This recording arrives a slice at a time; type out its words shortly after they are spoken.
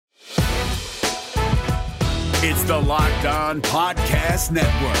It's the Locked On Podcast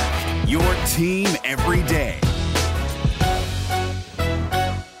Network, your team every day.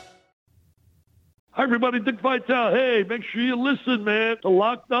 Hi, everybody. Dick Vitale. Hey, make sure you listen, man. The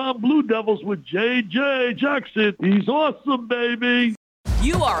Locked On Blue Devils with J.J. Jackson. He's awesome, baby.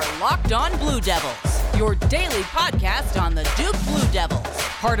 You are Locked On Blue Devils, your daily podcast on the Duke Blue Devils.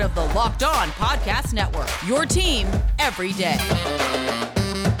 Part of the Locked On Podcast Network, your team every day.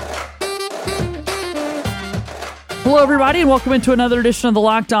 Hello, everybody, and welcome into another edition of the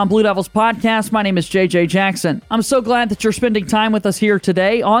Locked On Blue Devils podcast. My name is J.J. Jackson. I'm so glad that you're spending time with us here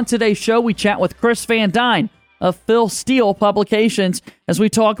today. On today's show, we chat with Chris Van Dine of Phil Steele Publications as we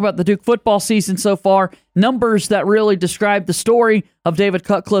talk about the Duke football season so far, numbers that really describe the story of David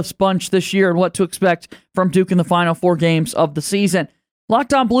Cutcliffe's bunch this year and what to expect from Duke in the final 4 games of the season.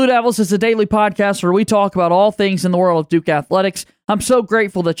 Locked On Blue Devils is a daily podcast where we talk about all things in the world of Duke athletics. I'm so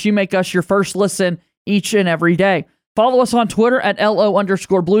grateful that you make us your first listen each and every day. Follow us on Twitter at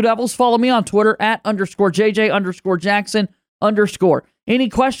LO_Blue Devils. Follow me on Twitter at _JJ_Jackson_. Any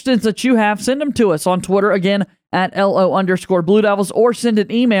questions that you have, send them to us on Twitter again at LO_Blue Devils, or send an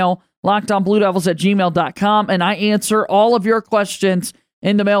email, lockedonbluedevils@gmail.com, and I answer all of your questions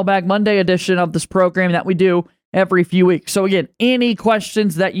in the Mailbag Monday edition of this program that we do every few weeks. So again, any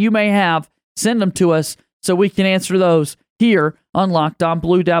questions that you may have, send them to us so we can answer those here on Locked On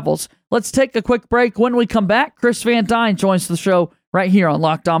Blue Devils. Let's take a quick break. When we come back, Chris Van Dine joins the show right here on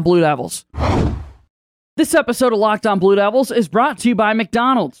Locked On Blue Devils. This episode of Locked On Blue Devils is brought to you by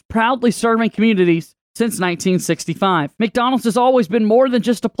McDonald's, proudly serving communities since 1965. McDonald's has always been more than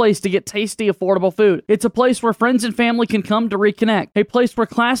just a place to get tasty, affordable food. It's a place where friends and family can come to reconnect, a place where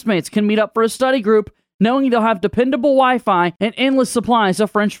classmates can meet up for a study group, knowing they'll have dependable Wi-Fi and endless supplies of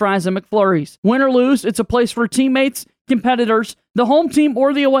French fries and McFlurries. Win or lose, it's a place where teammates, competitors, the home team,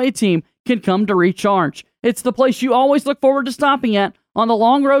 or the away team can come to recharge. It's the place you always look forward to stopping at on the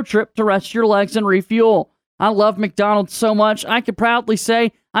long road trip to rest your legs and refuel. I love McDonald's so much, I can proudly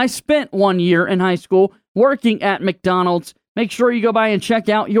say I spent 1 year in high school working at McDonald's. Make sure you go by and check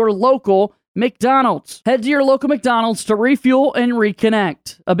out your local McDonald's. Head to your local McDonald's to refuel and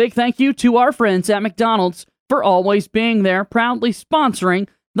reconnect. A big thank you to our friends at McDonald's for always being there, proudly sponsoring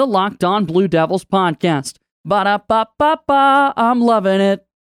the Locked On Blue Devils podcast. Ba-da-ba-ba-ba, I'm loving it.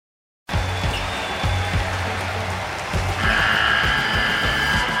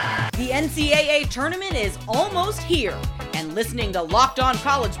 The NCAA tournament is almost here, and listening to Locked On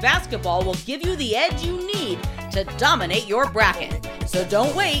College Basketball will give you the edge you need to dominate your bracket. So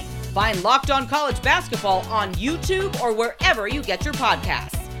don't wait. Find Locked On College Basketball on YouTube or wherever you get your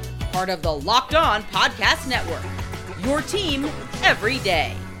podcasts. Part of the Locked On Podcast Network, your team every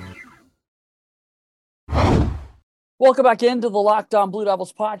day. Welcome back into the Locked On Blue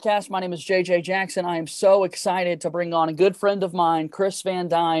Devils podcast. My name is J.J. Jackson. I am so excited to bring on a good friend of mine, Chris Van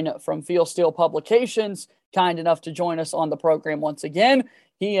Dine from Phil Steele Publications, kind enough to join us on the program once again.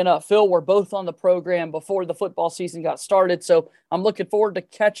 He and Phil were both on the program before the football season got started, so I'm looking forward to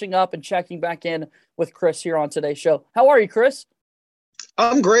catching up and checking back in with Chris here on today's show. How are you, Chris?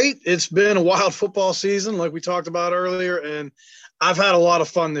 I'm great. It's been a wild football season, like we talked about earlier, and I've had a lot of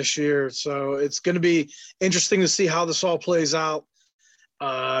fun this year, so it's going to be interesting to see how this all plays out.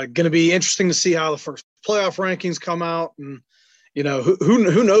 Going to be interesting to see how the first playoff rankings come out, and you know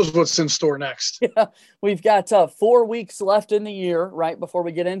who knows what's in store next. Yeah, we've got 4 weeks left in the year, right before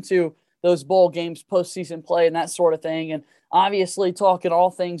we get into those bowl games, postseason play, and that sort of thing. And obviously, talking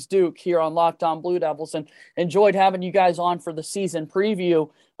all things Duke here on Locked On Blue Devils, and enjoyed having you guys on for the season preview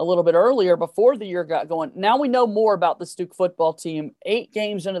a little bit earlier before the year got going. Now we know more about this Duke football team. 8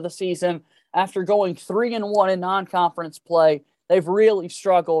 games into the season, after going 3-1 in non-conference play, they've really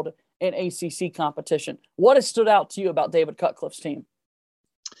struggled in ACC competition. What has stood out to you about David Cutcliffe's team?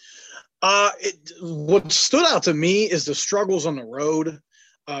 What stood out to me is the struggles on the road.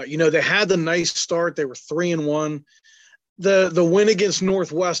 They had the nice start. They were 3-1. The win against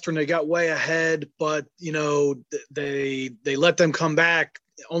Northwestern, they got way ahead, but they let them come back.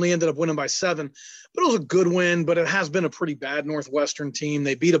 Only ended up winning by 7, but it was a good win. But it has been a pretty bad Northwestern team.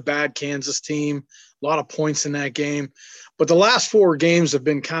 They beat a bad Kansas team, a lot of points in that game. But the last 4 games have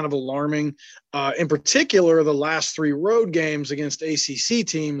been kind of alarming. In particular, the last 3 road games against ACC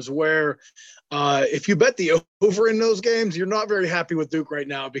teams, where if you bet the over in those games, you're not very happy with Duke right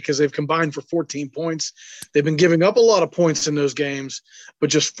now because they've combined for 14 points. They've been giving up a lot of points in those games, but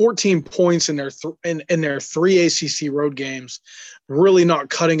just 14 points in their 3 ACC road games, really not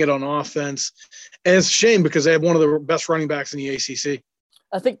cutting it on offense. And it's a shame because they have one of the best running backs in the ACC.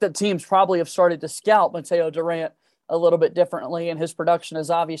 I think the teams probably have started to scout Mateo Durant a little bit differently, and his production has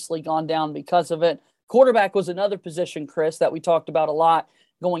obviously gone down because of it. Quarterback was another position, Chris, that we talked about a lot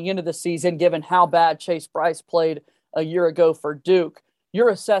going into the season, given how bad Chase Bryce played a year ago for Duke. Your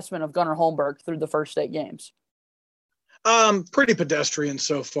assessment of Gunnar Holmberg through the first 8 games? Pretty pedestrian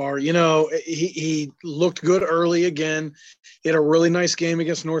so far. He looked good early again. He had a really nice game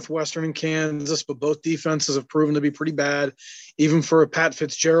against Northwestern and Kansas, but both defenses have proven to be pretty bad, even for a Pat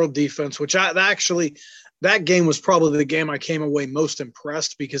Fitzgerald defense, which that game was probably the game I came away most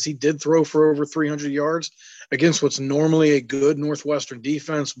impressed because he did throw for over 300 yards against what's normally a good Northwestern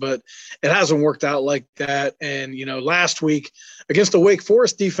defense, but it hasn't worked out like that. And, last week against the Wake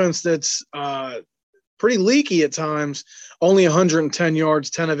Forest defense that's pretty leaky at times, only 110 yards,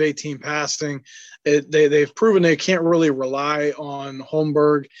 10 of 18 passing. They've proven they can't really rely on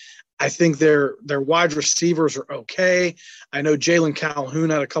Holmberg. I think their wide receivers are okay. I know Jalen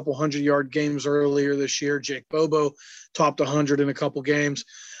Calhoun had a couple 100-yard games earlier this year. Jake Bobo topped 100 in a couple games.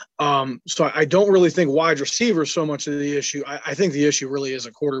 So I don't really think wide receiver is so much of the issue. I think the issue really is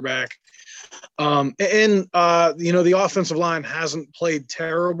a quarterback. The offensive line hasn't played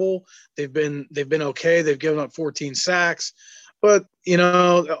terrible. They've been okay. They've given up 14 sacks, but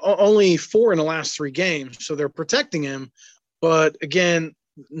only 4 in the last 3 games. So they're protecting him, but again,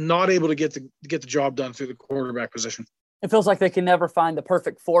 not able to get the job done through the quarterback position. It feels like they can never find the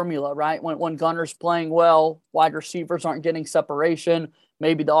perfect formula, right? When Gunner's playing well, wide receivers aren't getting separation.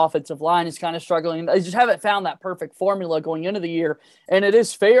 Maybe the offensive line is kind of struggling. They just haven't found that perfect formula going into the year. And it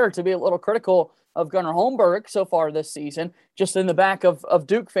is fair to be a little critical of Gunnar Holmberg so far this season, just in the back of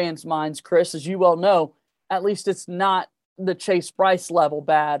Duke fans' minds, Chris, as you well know, at least it's not the Chase Bryce level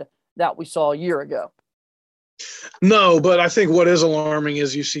bad that we saw a year ago. No, but I think what is alarming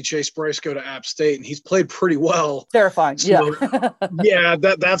is you see Chase Bryce go to App State, and he's played pretty well. Terrifying, so, yeah. Yeah,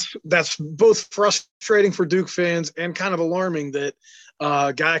 that's both frustrating for Duke fans and kind of alarming that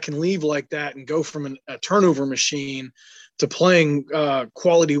a guy can leave like that and go from a turnover machine to playing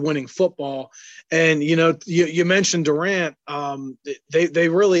quality winning football. And, you mentioned Durant. They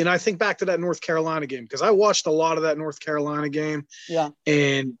really, and I think back to that North Carolina game, because I watched a lot of that North Carolina game. Yeah.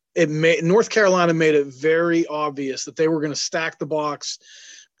 And North Carolina made it very obvious that they were going to stack the box,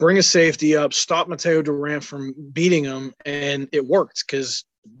 bring a safety up, stop Mateo Durant from beating him. And it worked because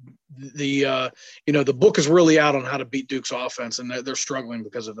the book is really out on how to beat Duke's offense, and they're struggling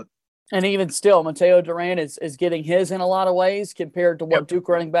because of it. And even still, Mateo Durant is getting his in a lot of ways compared to what Duke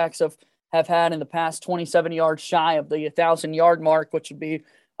running backs have had in the past, 27 yards shy of the 1,000-yard mark, which would be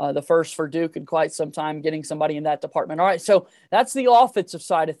the first for Duke in quite some time, getting somebody in that department. All right, so that's the offensive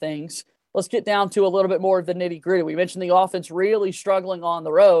side of things. Let's get down to a little bit more of the nitty-gritty. We mentioned the offense really struggling on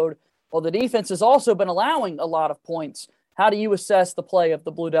the road. Well, the defense has also been allowing a lot of points. How do you assess the play of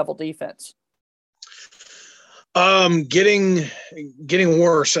the Blue Devil defense? Getting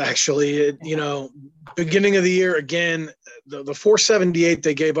worse, actually. Beginning of the year, again, the 478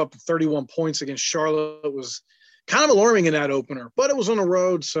 they gave up 31 points against Charlotte was kind of alarming in that opener, but it was on the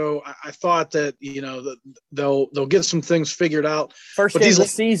road, so I thought that they'll get some things figured out. First game of the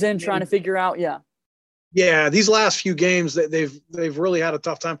season, trying to figure out, yeah. These last few games that they've really had a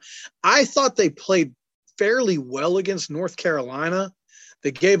tough time. I thought they played fairly well against North Carolina.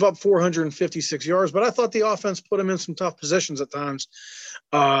 They gave up 456 yards, but I thought the offense put them in some tough positions at times,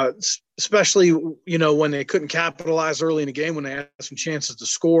 especially, when they couldn't capitalize early in the game, when they had some chances to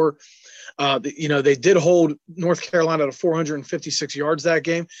score. They did hold North Carolina to 456 yards that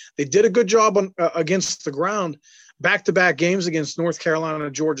game. They did a good job against the ground. Back-to-back games against North Carolina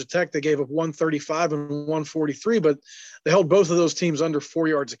and Georgia Tech, they gave up 135 and 143, but they held both of those teams under 4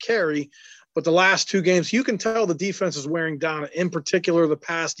 yards a carry. But the last 2 games, you can tell the defense is wearing down. In particular, the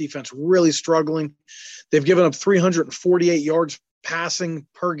pass defense really struggling. They've given up 348 yards passing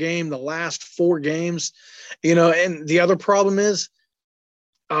per game the last 4 games. And the other problem is,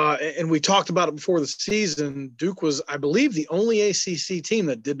 and we talked about it before the season, Duke was, I believe, the only ACC team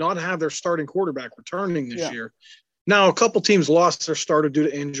that did not have their starting quarterback returning this year. Now, a couple teams lost their starter due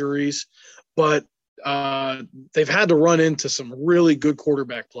to injuries, but they've had to run into some really good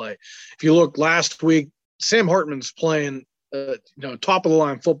quarterback play. If you look last week, Sam Hartman's playing, top of the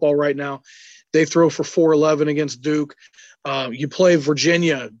line football right now. They throw for 411 against Duke. You play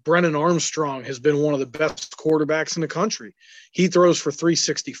Virginia. Brennan Armstrong has been one of the best quarterbacks in the country. He throws for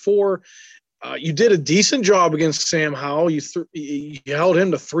 364. You did a decent job against Sam Howell. You held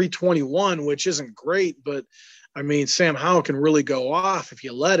him to 321, which isn't great, but I mean, Sam Howell can really go off if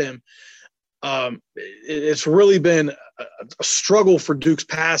you let him. It's really been a struggle for Duke's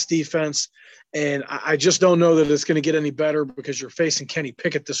pass defense, and I just don't know that it's going to get any better because you're facing Kenny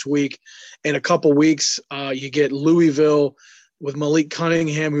Pickett this week. In a couple weeks, you get Louisville, with Malik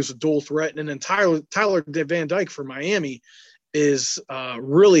Cunningham, who's a dual threat, and then Tyler Van Dyke for Miami is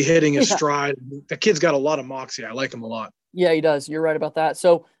really hitting his stride. The kid's got a lot of moxie. I like him a lot. Yeah, he does. You're right about that.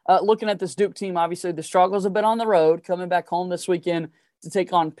 So looking at this Duke team, obviously the struggles have been on the road, coming back home this weekend to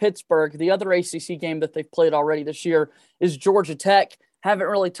take on Pittsburgh. The other ACC game that they've played already this year is Georgia Tech. Haven't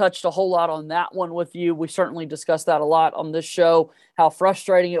really touched a whole lot on that one with you. We certainly discussed that a lot on this show, how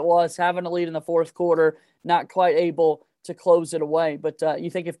frustrating it was having a lead in the fourth quarter, not quite able to close it away. But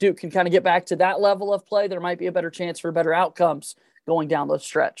you think if Duke can kind of get back to that level of play, there might be a better chance for better outcomes going down the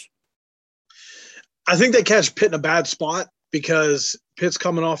stretch. I think they catch Pitt in a bad spot because Pitt's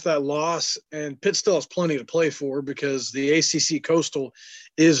coming off that loss, and Pitt still has plenty to play for because the ACC Coastal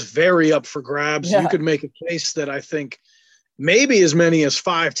is very up for grabs. Yeah. You could make a case that I think maybe as many as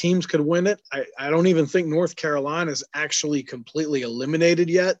 5 teams could win it. I don't even think North Carolina is actually completely eliminated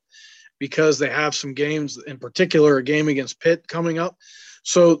yet because they have some games, in particular a game against Pitt coming up.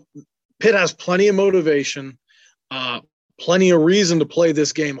 So Pitt has plenty of motivation, plenty of reason to play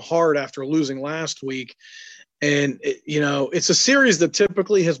this game hard after losing last week. And, it's a series that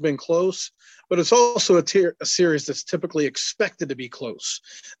typically has been close, but it's also a series that's typically expected to be close.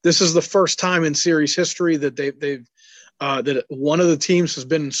 This is the first time in series history that that one of the teams has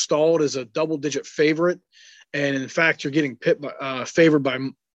been installed as a double-digit favorite. And, in fact, you're getting Pitt favored by,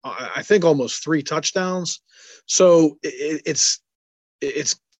 I think, almost 3 touchdowns. So it's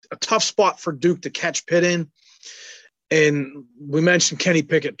a tough spot for Duke to catch Pitt in. And we mentioned Kenny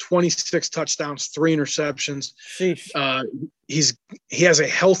Pickett, 26 touchdowns, 3 interceptions. He has a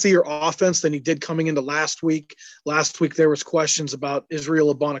healthier offense than he did coming into last week. Last week there was questions about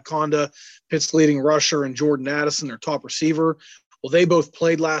Israel Abanikanda, Pitt's leading rusher, and Jordan Addison, their top receiver. Well, they both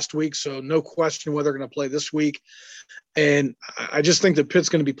played last week, so no question whether they're going to play this week. And I just think that Pitt's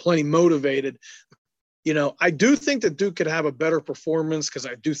going to be plenty motivated. I do think that Duke could have a better performance because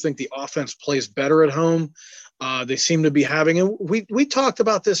I do think the offense plays better at home. They seem to be having, and we talked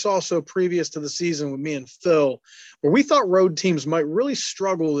about this also previous to the season with me and Phil, where we thought road teams might really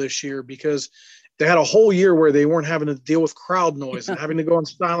struggle this year because they had a whole year where they weren't having to deal with crowd noise and having to go on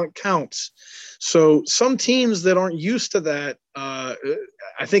silent counts. So some teams that aren't used to that, I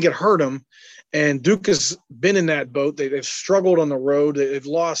think it hurt them. And Duke has been in that boat. They've struggled on the road. They've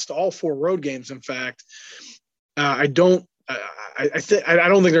lost all 4 road games. In fact, I don't think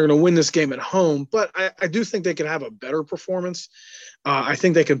they're going to win this game at home, but I do think they can have a better performance. I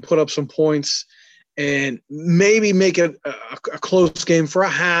think they can put up some points and maybe make it a close game for a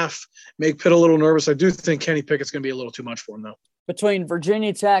half, make Pitt a little nervous. I do think Kenny Pickett's going to be a little too much for him, though. Between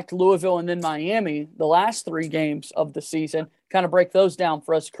Virginia Tech, Louisville, and then Miami, the last 3 games of the season, kind of break those down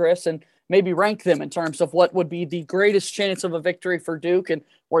for us, Chris, and maybe rank them in terms of what would be the greatest chance of a victory for Duke and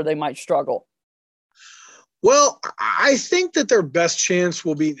where they might struggle. Well, I think that their best chance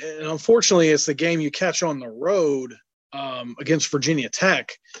will be, and unfortunately it's the game you catch on the road against Virginia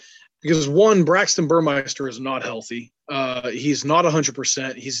Tech, because one, Braxton Burmeister is not healthy. He's not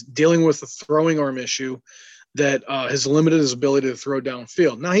 100%. He's dealing with a throwing arm issue that has limited his ability to throw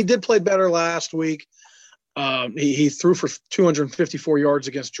downfield. Now, he did play better last week. He threw for 254 yards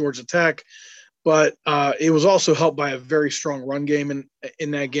against Georgia Tech, but it was also helped by a very strong run game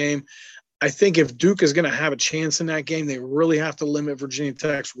in that game. I think if Duke is going to have a chance in that game, they really have to limit Virginia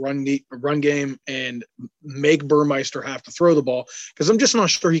Tech's run game and make Burmeister have to throw the ball, because I'm just not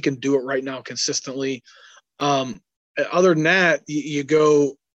sure he can do it right now consistently. Other than that, you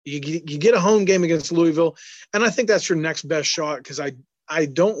get a home game against Louisville, and I think that's your next best shot, because I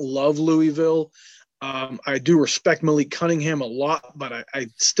don't love Louisville. I do respect Malik Cunningham a lot, but I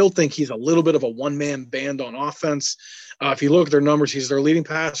still think he's a little bit of a one-man band on offense. If you look at their numbers, he's their leading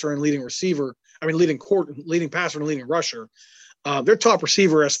passer and leading receiver. Leading passer and leading rusher. Their top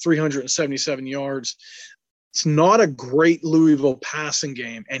receiver has 377 yards. It's not a great Louisville passing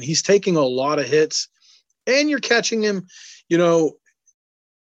game, and he's taking a lot of hits, and you're catching him,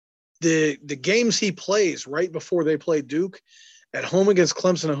 the games he plays right before they play Duke, at home against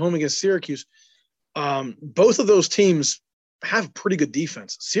Clemson, at home against Syracuse. Both of those teams have pretty good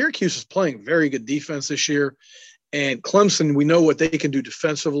defense. Syracuse is playing very good defense this year, and Clemson, we know what they can do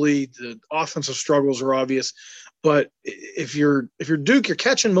defensively. The offensive struggles are obvious, but if you're Duke, you're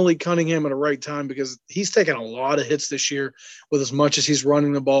catching Malik Cunningham at the right time, because he's taken a lot of hits this year with as much as he's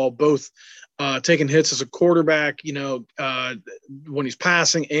running the ball, both taking hits as a quarterback, when he's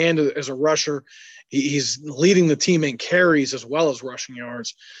passing, and as a rusher. He's leading the team in carries as well as rushing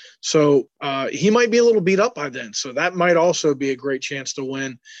yards. So he might be a little beat up by then. So that might also be a great chance to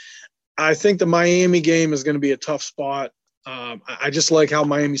win. I think the Miami game is going to be a tough spot. I just like how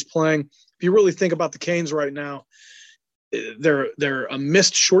Miami's playing. If you really think about the Canes right now, they're a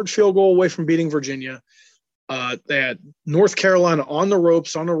missed short field goal away from beating Virginia. They had North Carolina on the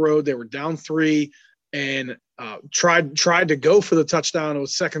ropes on the road. They were down 3 and tried to go for the touchdown with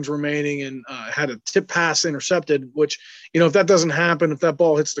seconds remaining and had a tip pass intercepted, which, if that doesn't happen, if that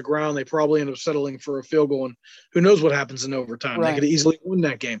ball hits the ground, they probably end up settling for a field goal, and who knows what happens in overtime. Right. They could easily win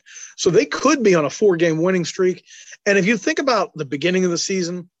that game. So they could be on a 4-game winning streak. And if you think about the beginning of the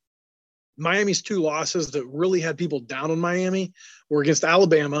season, Miami's 2 losses that really had people down on Miami were against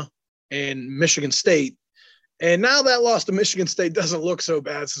Alabama and Michigan State. And now that loss to Michigan State doesn't look so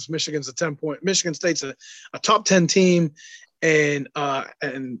bad since Michigan State's a top 10 team and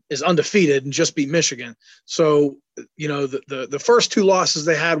is undefeated and just beat Michigan. So, the first 2 losses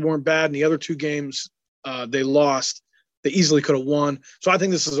they had weren't bad, and the other 2 games they lost, they easily could have won. So I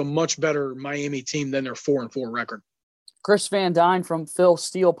think this is a much better Miami team than their 4-4 record. Chris Van Dine from Phil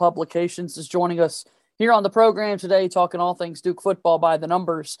Steele Publications is joining us here on the program today, talking all things Duke football by the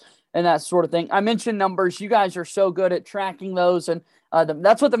numbers and that sort of thing. I mentioned numbers. You guys are so good at tracking those, and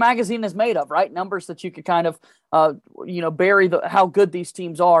that's what the magazine is made of, right? Numbers that you could kind of, bury how good these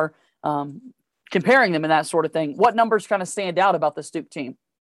teams are, comparing them and that sort of thing. What numbers kind of stand out about this Duke team?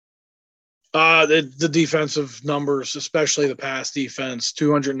 The defensive numbers, especially the pass defense,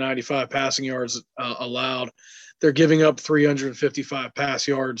 295 passing yards allowed. They're giving up 355 pass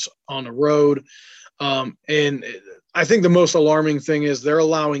yards on the road. And I think the most alarming thing is they're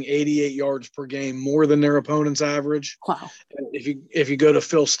allowing 88 yards per game, more than their opponent's average. Wow. If you go to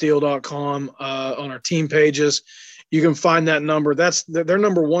philsteele.com on our team pages, you can find that number. They're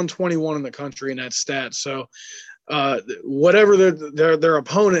number 121 in the country in that stat. So whatever their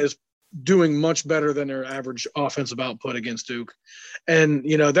opponent is doing much better than their average offensive output against Duke. And,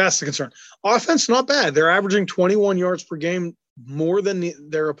 that's the concern. Offense, not bad. They're averaging 21 yards per game, more than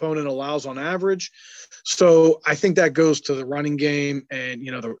their opponent allows on average. So I think that goes to the running game. And,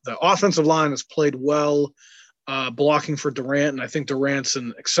 the offensive line has played well, blocking for Durant. And I think Durant's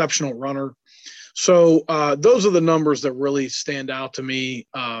an exceptional runner. So those are the numbers that really stand out to me.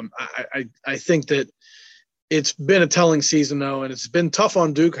 I think that it's been a telling season, though, and it's been tough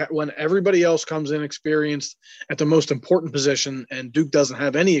on Duke when everybody else comes in experienced at the most important position, and Duke doesn't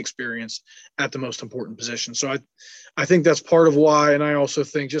have any experience at the most important position. So I think that's part of why, and I also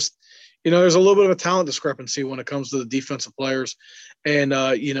think just, there's a little bit of a talent discrepancy when it comes to the defensive players. And,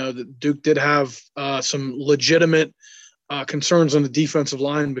 Duke did have some legitimate concerns on the defensive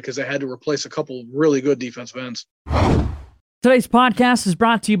line because they had to replace a couple really good defensive ends. Today's podcast is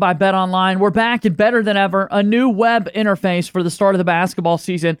brought to you by BetOnline. We're back and better than ever. A new web interface for the start of the basketball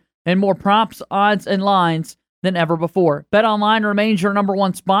season and more props, odds, and lines than ever before. BetOnline remains your number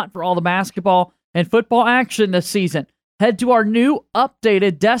one spot for all the basketball and football action this season. Head to our new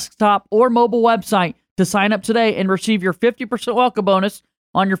updated desktop or mobile website to sign up today and receive your 50% welcome bonus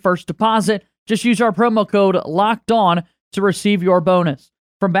on your first deposit. Just use our promo code LOCKEDON to receive your bonus.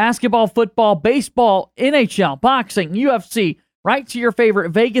 From basketball, football, baseball, NHL, boxing, UFC, right to your favorite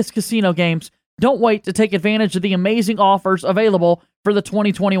Vegas casino games, don't wait to take advantage of the amazing offers available for the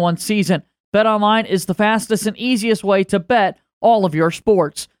 2021 season. BetOnline is the fastest and easiest way to bet all of your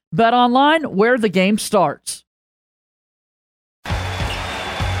sports. BetOnline, where the game starts.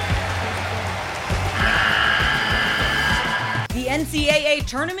 The NCAA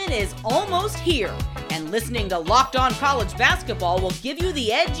tournament is almost here, and listening to Locked On College Basketball will give you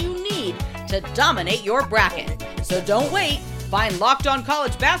the edge you need to dominate your bracket. So don't wait. Find Locked On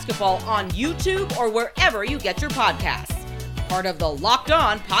College Basketball on YouTube or wherever you get your podcasts. Part of the Locked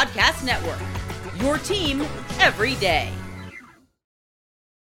On Podcast Network. Your team every day.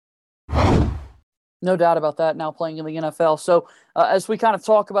 No doubt about that, now playing in the NFL. So as we kind of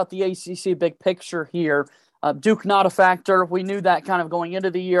talk about the ACC big picture here, Duke not a factor. We knew that kind of going into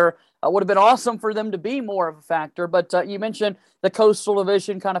the year. Would have been awesome for them to be more of a factor. But you mentioned the Coastal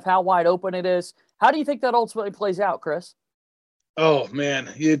Division, kind of how wide open it is. How do you think that ultimately plays out, Chris? Oh, man.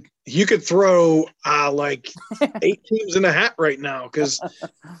 You could throw like 8 teams in a hat right now because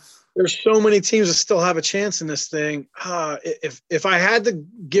there's so many teams that still have a chance in this thing. If I had to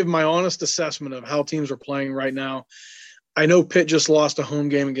give my honest assessment of how teams are playing right now, I know Pitt just lost a home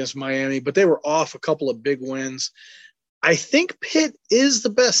game against Miami, but they were off a couple of big wins. I think Pitt is the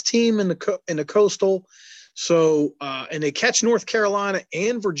best team in the Coastal. So, and they catch North Carolina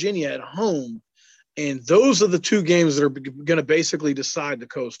and Virginia at home. And those are the 2 games that are going to basically decide the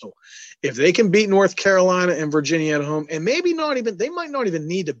Coastal. If they can beat North Carolina and Virginia at home, and maybe they might not even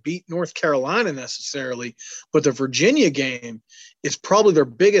need to beat North Carolina necessarily, but the Virginia game is probably their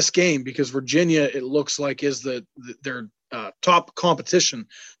biggest game because Virginia, it looks like, is their top competition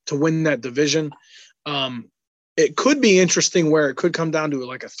to win that division. it could be interesting where it could come down to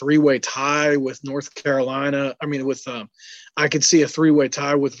like a three-way tie with North Carolina. I mean, I could see a three-way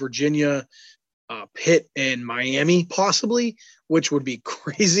tie with Virginia, Pitt, and Miami possibly, which would be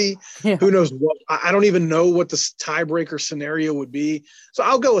crazy. Yeah. Who knows what? I don't even know what the tiebreaker scenario would be. So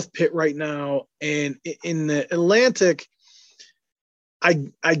I'll go with Pitt right now. And in the Atlantic,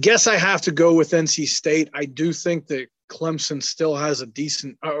 I guess I have to go with NC State. I do think that Clemson still has a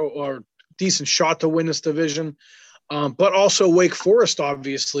decent shot to win this division. But also Wake Forest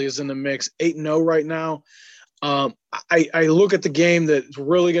obviously is in the mix, 8-0 right now. I look at the game that's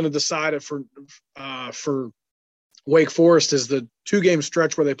really going to decide it for Wake Forest is the 2-game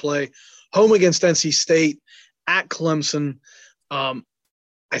stretch where they play home against NC State, at Clemson.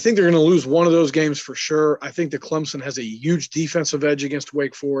 I think they're going to lose one of those games for sure. I think that Clemson has a huge defensive edge against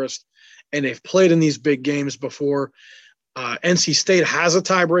Wake Forest, and they've played in these big games before. NC State has a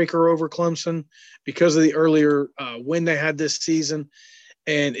tiebreaker over Clemson because of the earlier win they had this season.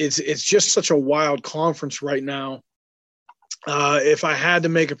 And it's just such a wild conference right now. If I had to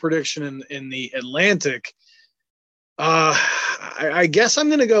make a prediction in the Atlantic, I guess I'm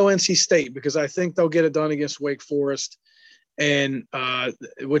going to go NC State because I think they'll get it done against Wake Forest, and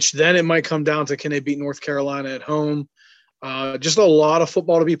which then it might come down to can they beat North Carolina at home. Just a lot of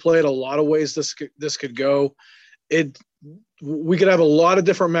football to be played, a lot of ways this could go. We could have a lot of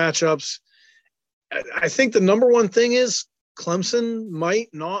different matchups. I think the number one thing is Clemson might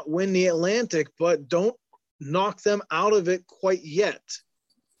not win the Atlantic, but don't knock them out of it quite yet,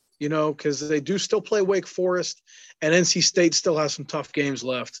 because they do still play Wake Forest, and NC State still has some tough games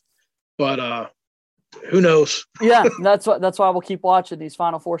left. But who knows? Yeah, that's why we'll keep watching these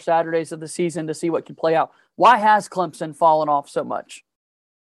Final Four Saturdays of the season to see what can play out. Why has Clemson fallen off so much?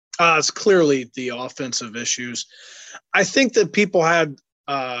 It's clearly the offensive issues. I think that people had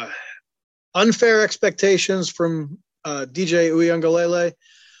unfair expectations from DJ Uiagalelei,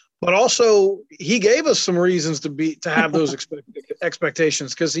 but also he gave us some reasons to have those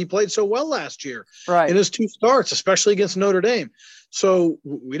expectations because he played so well last year in his 2 starts, especially against Notre Dame. So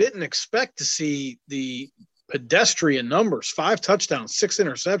we didn't expect to see the pedestrian numbers, 5 touchdowns, 6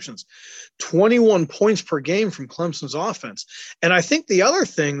 interceptions, 21 points per game from Clemson's offense. And I think the other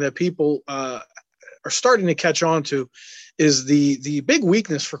thing that people are starting to catch on to is the big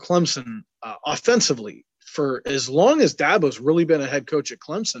weakness for Clemson offensively for as long as Dabo's really been a head coach at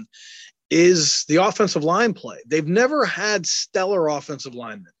Clemson is the offensive line play. They've never had stellar offensive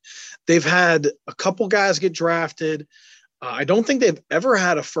linemen. They've had a couple guys get drafted. I don't think they've ever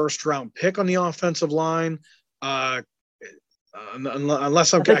had a first-round pick on the offensive line. Unless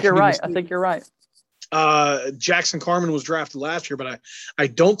I'm. I think you're right. I think you're right. Jackson Carman was drafted last year, but I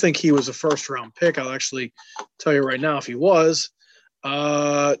don't think he was a first-round pick. I'll actually tell you right now if he was.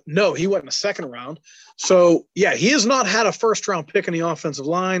 No, he went in the 2nd round. So, yeah, he has not had a first-round pick in the offensive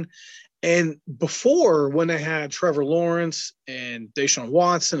line. And before, when they had Trevor Lawrence and Deshaun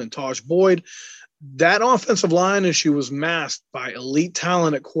Watson and Taj Boyd, that offensive line issue was masked by elite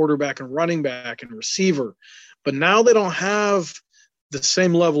talent at quarterback and running back and receiver. But now they don't have the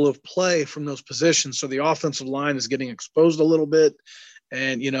same level of play from those positions. So the offensive line is getting exposed a little bit.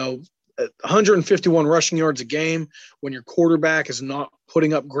 And, 151 rushing yards a game when your quarterback is not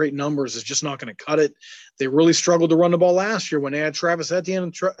putting up great numbers is just not going to cut it. They really struggled to run the ball last year when they had Travis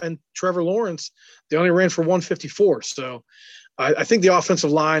Etienne and Trevor Lawrence. They only ran for 154. So I think the offensive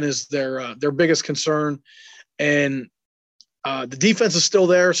line is their biggest concern, and the defense is still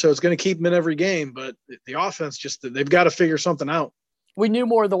there, so it's going to keep them in every game. But the offense, they've got to figure something out. We knew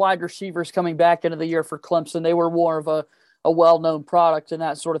more of the wide receivers coming back into the year for Clemson. They were more of a well-known product and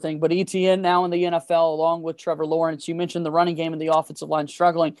that sort of thing. But Etienne now in the NFL, along with Trevor Lawrence, you mentioned the running game and the offensive line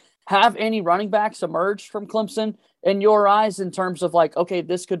struggling. Have any running backs emerged from Clemson in your eyes in terms of okay,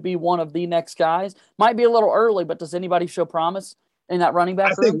 this could be one of the next guys? Might be a little early, but does anybody show promise in that running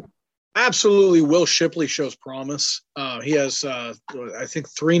back room? Absolutely. Will Shipley shows promise. He has, I think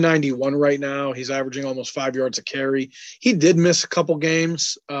 391 right now. He's averaging almost 5 yards a carry. He did miss a couple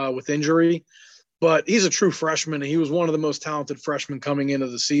games with injury, but he's a true freshman, and he was one of the most talented freshmen coming into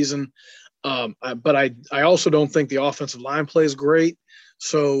the season. But I also don't think the offensive line plays great.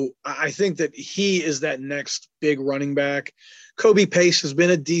 So I think that he is that next big running back. Kobe Pace has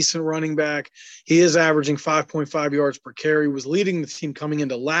been a decent running back. He is averaging 5.5 yards per carry, was leading the team coming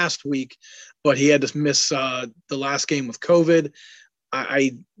into last week, but he had to miss the last game with COVID.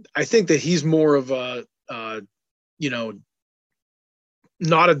 I think that he's more of a,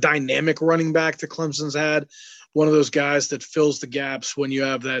 not a dynamic running back that Clemson's had. One of those guys that fills the gaps when you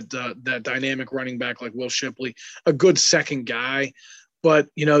have that dynamic running back like Will Shipley, a good second guy. But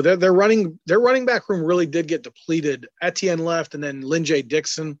their running back room really did get depleted. Etienne left, and then Lynn J.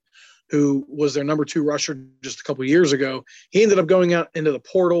 Dixon, who was their number 2 rusher just a couple of years ago, he ended up going out into the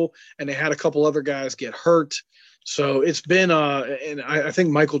portal, and they had a couple other guys get hurt. So it's been and I think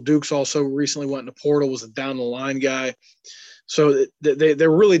Michael Dukes also recently went in the portal, was a down the line guy. So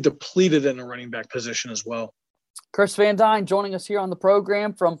they're really depleted in the running back position as well. Chris Van Dine joining us here on the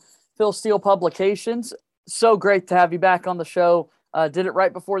program from Phil Steele Publications. So great to have you back on the show. Did it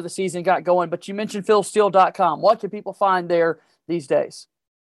right before the season got going, but you mentioned philsteele.com. What can people find there these days?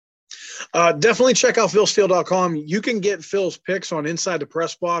 Definitely check out philsteele.com. You can get Phil's picks on Inside the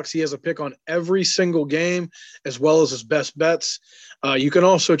Press Box. He has a pick on every single game, as well as his best bets. You can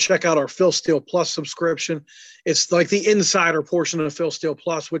also check out our Phil Steele Plus subscription. It's like the insider portion of Phil Steele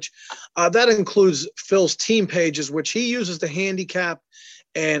Plus, which that includes Phil's team pages, which he uses to handicap,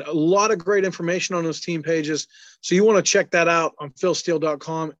 and a lot of great information on those team pages. So you want to check that out on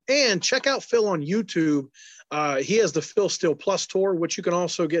philsteele.com, and check out Phil on YouTube. He has the Phil Steele Plus Tour, which you can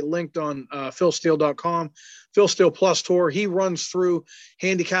also get linked on philsteele.com. Phil Steele Plus Tour. He runs through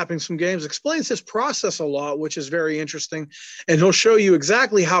handicapping some games, explains his process a lot, which is very interesting. And he'll show you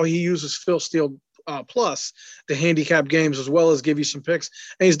exactly how he uses Phil Steele Plus to handicap games, as well as give you some picks.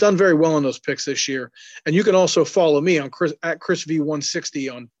 And he's done very well in those picks this year. And you can also follow me on at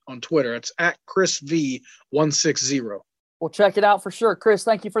ChrisV160 on Twitter. It's at ChrisV160. We'll check it out for sure. Chris,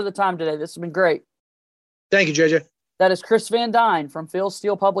 thank you for the time today. This has been great. Thank you, JJ. That is Chris Van Dine from Phil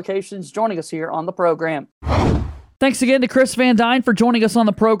Steele Publications joining us here on the program. Thanks again to Chris Van Dine for joining us on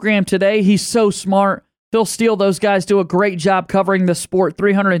the program today. He's so smart. Phil Steele, those guys do a great job covering the sport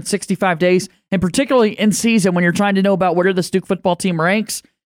 365 days, and particularly in season when you're trying to know about where this Duke football team ranks.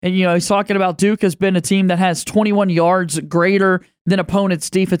 And, he's talking about Duke has been a team that has 21 yards greater than opponents'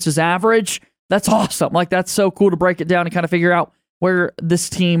 defense's average. That's awesome. That's so cool to break it down and kind of figure out where this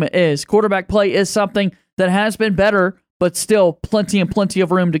team is. Quarterback play is something that has been better, but still plenty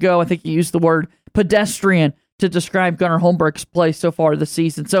of room to go. I think you used the word pedestrian to describe Gunnar Holmberg's play so far this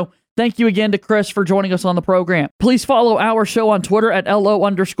season. So thank you again to Chris for joining us on the program. Please follow our show on Twitter at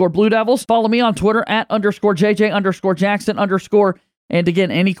LO_Blue Devils. Follow me on Twitter at _JJ_Jackson_. And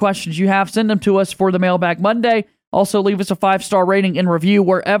again, any questions you have, send them to us for the Mailbag Monday. Also, leave us a 5-star rating and review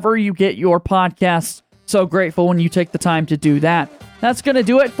wherever you get your podcasts. So grateful when you take the time to do that. That's going to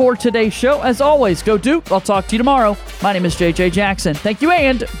do it for today's show. As always, go Duke. I'll talk to you tomorrow. My name is JJ Jackson. Thank you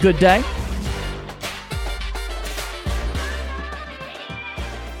and good day.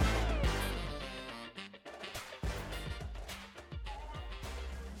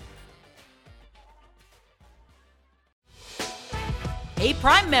 Hey,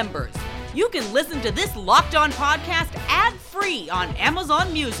 Prime members, you can listen to this Locked On podcast ad-free on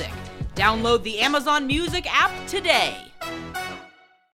Amazon Music. Download the Amazon Music app today.